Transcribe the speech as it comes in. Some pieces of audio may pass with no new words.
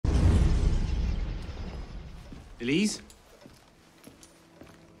Elise?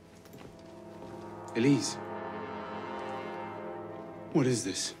 Elise? What is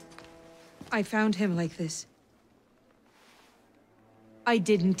this? I found him like this. I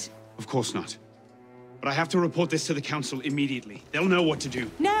didn't. Of course not. But I have to report this to the council immediately. They'll know what to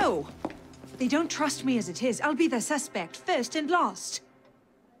do. No! They don't trust me as it is. I'll be their suspect, first and last.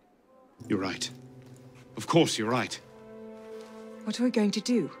 You're right. Of course you're right. What are we going to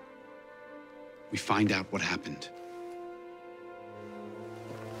do? We find out what happened.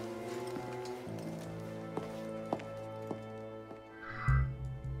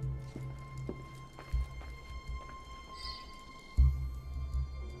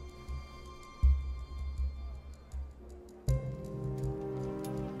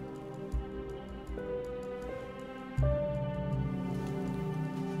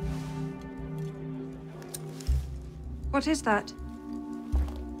 What is that?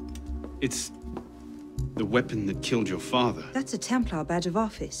 It's the weapon that killed your father. That's a Templar badge of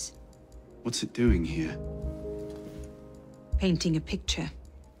office. What's it doing here? Painting a picture.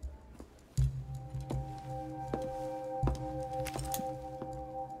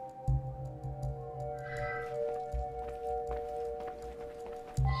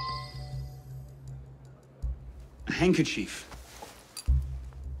 A handkerchief.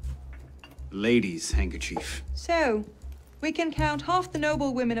 A lady's handkerchief. So, we can count half the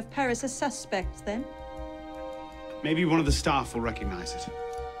noble women of Paris as suspects, then? Maybe one of the staff will recognize it.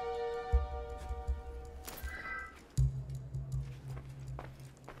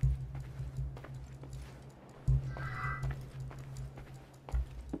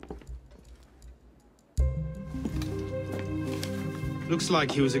 Looks like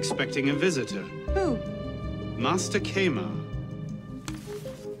he was expecting a visitor. Who? Master Kema.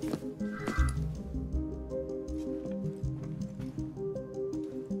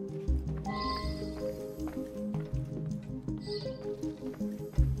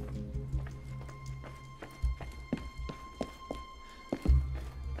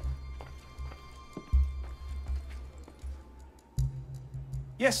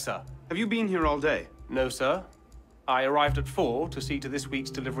 Yes, sir. Have you been here all day? No, sir. I arrived at 4 to see to this week's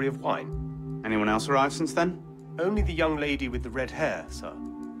delivery of wine. Anyone else arrived since then? Only the young lady with the red hair, sir.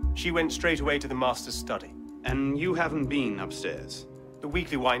 She went straight away to the master's study. And you haven't been upstairs? The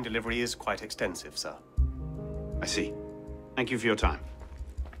weekly wine delivery is quite extensive, sir. I see. Thank you for your time.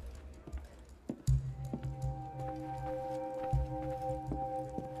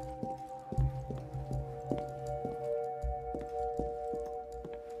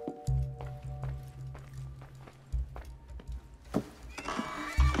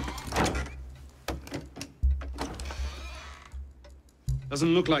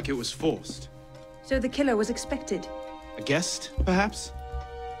 Doesn't look like it was forced. So the killer was expected. A guest, perhaps?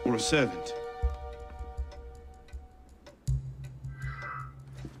 Or a servant?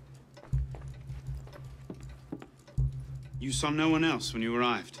 You saw no one else when you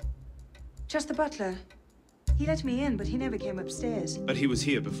arrived? Just the butler. He let me in, but he never came upstairs. But he was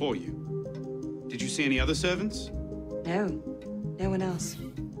here before you. Did you see any other servants? No. No one else.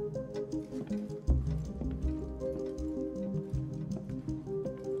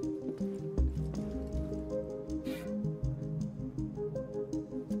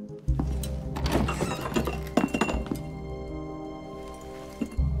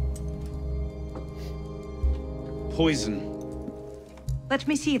 Poison. Let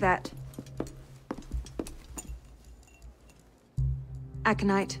me see that.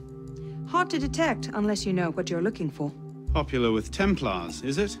 Aconite. Hard to detect unless you know what you're looking for. Popular with Templars,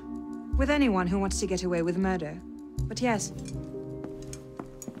 is it? With anyone who wants to get away with murder. But yes.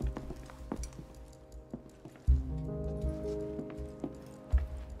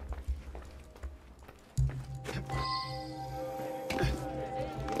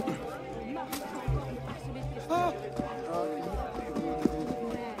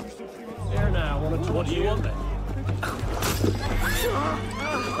 There now, what do you want then?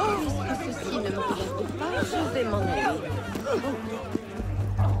 Ceci ne me regarde pas, je vais m'en aller.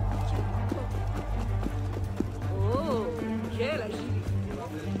 Oh, quelle agilité!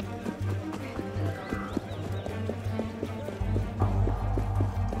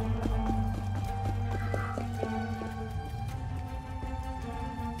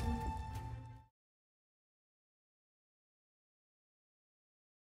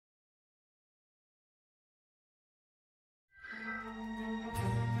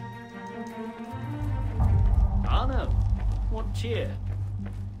 Arno, what cheer?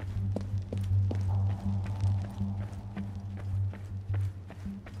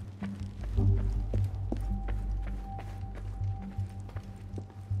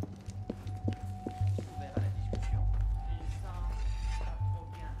 Ouvert à la discussion.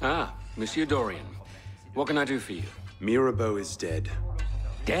 Ah, Monsieur Dorian. What can I do for you? Mirabeau is dead.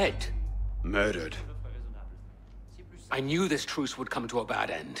 Dead? Murdered. I knew this truce would come to a bad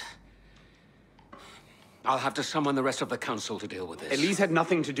end. I'll have to summon the rest of the council to deal with this. Elise had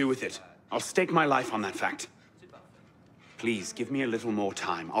nothing to do with it. I'll stake my life on that fact. Please, give me a little more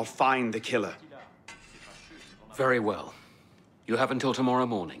time. I'll find the killer. Very well. You have until tomorrow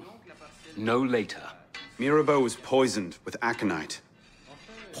morning. No later. Mirabeau was poisoned with aconite.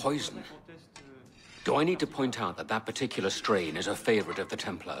 Poison? Do I need to point out that that particular strain is a favorite of the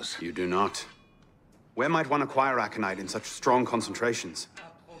Templars? You do not. Where might one acquire aconite in such strong concentrations?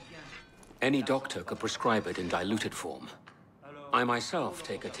 Any doctor could prescribe it in diluted form. I myself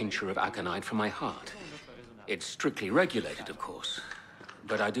take a tincture of aconite for my heart. It's strictly regulated, of course.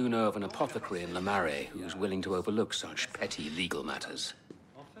 But I do know of an apothecary in Le Marais who's willing to overlook such petty legal matters.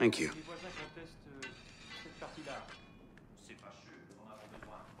 Thank you.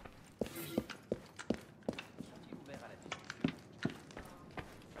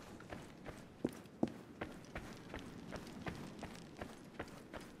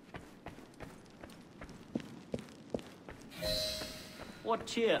 What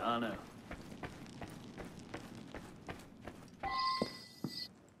cheer, Arno?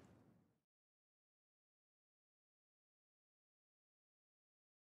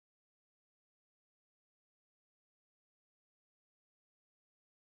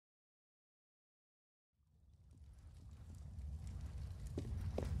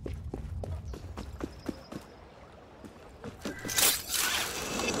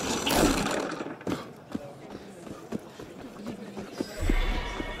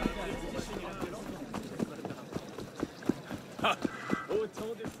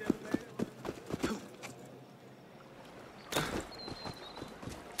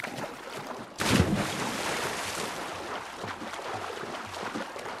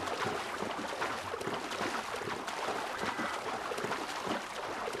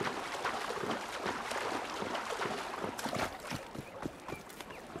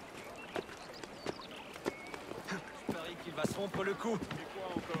 Il va se rompre le cou.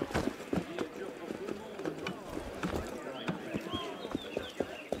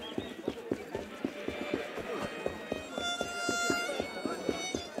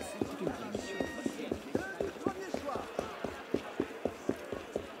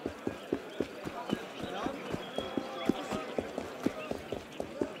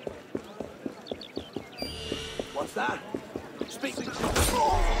 What's that? Speak.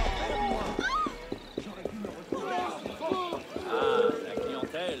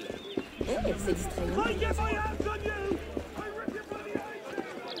 C'est distrayant.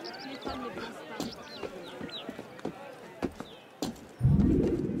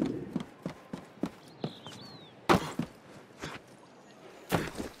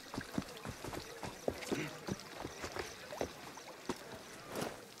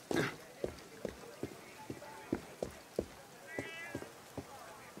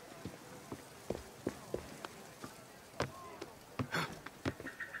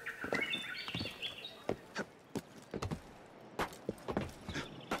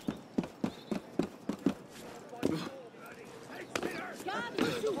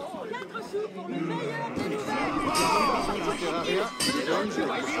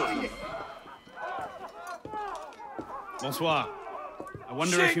 Bonsoir. I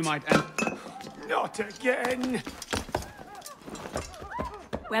wonder if you might... Not again!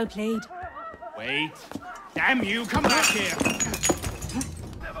 Well played. Wait. Damn you, come back here!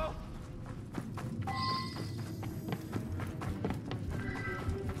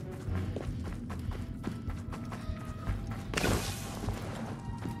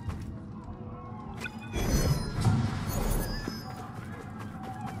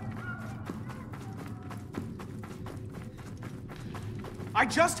 I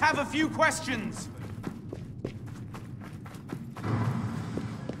just have a few questions.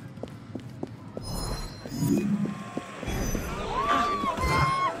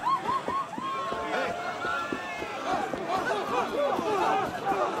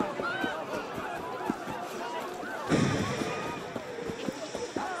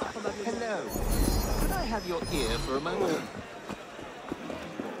 Hello. Could I have your ear for a moment?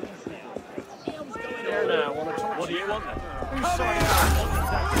 There now, what do you want then?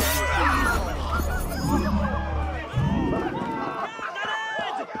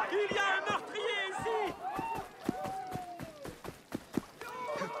 Il y a un meurtrier ici!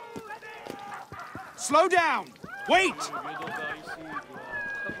 Slow down! Wait!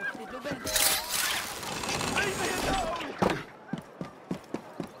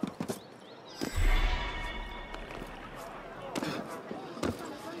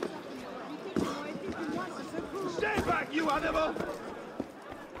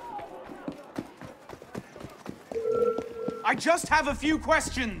 just have a few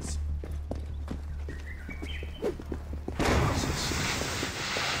questions.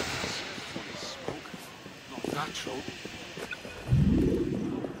 Not natural.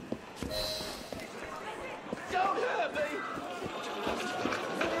 Don't hurt me!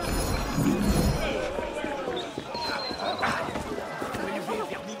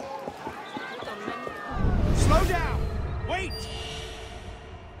 Slow down! Wait!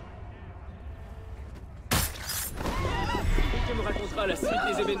 Et tu me raconteras la suite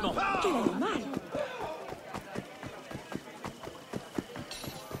des événements. Quel animal!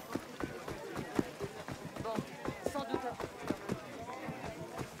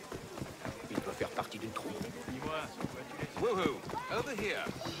 Il doit faire partie d'une troupe. Woohoo! Over here.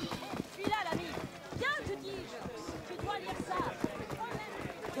 Je suis là, l'ami. Viens, te dis-je. Tu dois lire ça.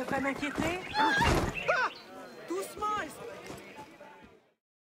 Tu devrais m'inquiéter? Doucement!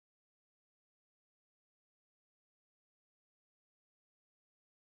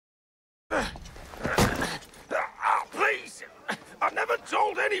 Please! I've never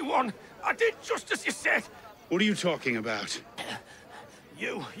told anyone. I did just as you said. What are you talking about?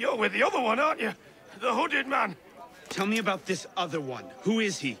 You're with the other one, aren't you? The hooded man. Tell me about this other one. Who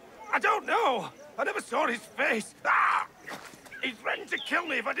is he? I don't know. I never saw his face. Ah! He threatened to kill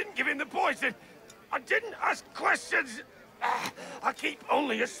me if I didn't give him the poison. I didn't ask questions. Ah, I keep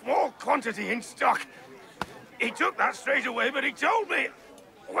only a small quantity in stock. He took that straight away, but he told me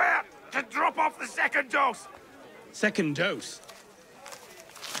where to drop off the second dose. Second dose?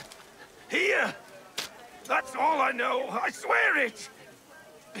 Here. That's all I know. I swear it.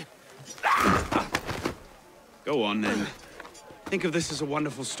 Go on, then. Think of this as a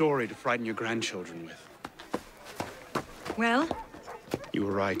wonderful story to frighten your grandchildren with. Well, You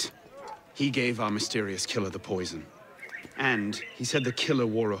were right. He gave our mysterious killer the poison. And he said the killer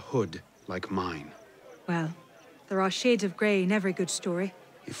wore a hood like mine. well, there are shades of grey in every good story.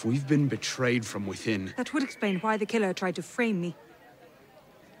 If we've been betrayed from within... That would explain why the killer tried to frame me.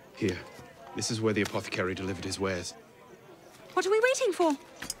 Here. This is where the apothecary delivered his wares. What are we waiting for?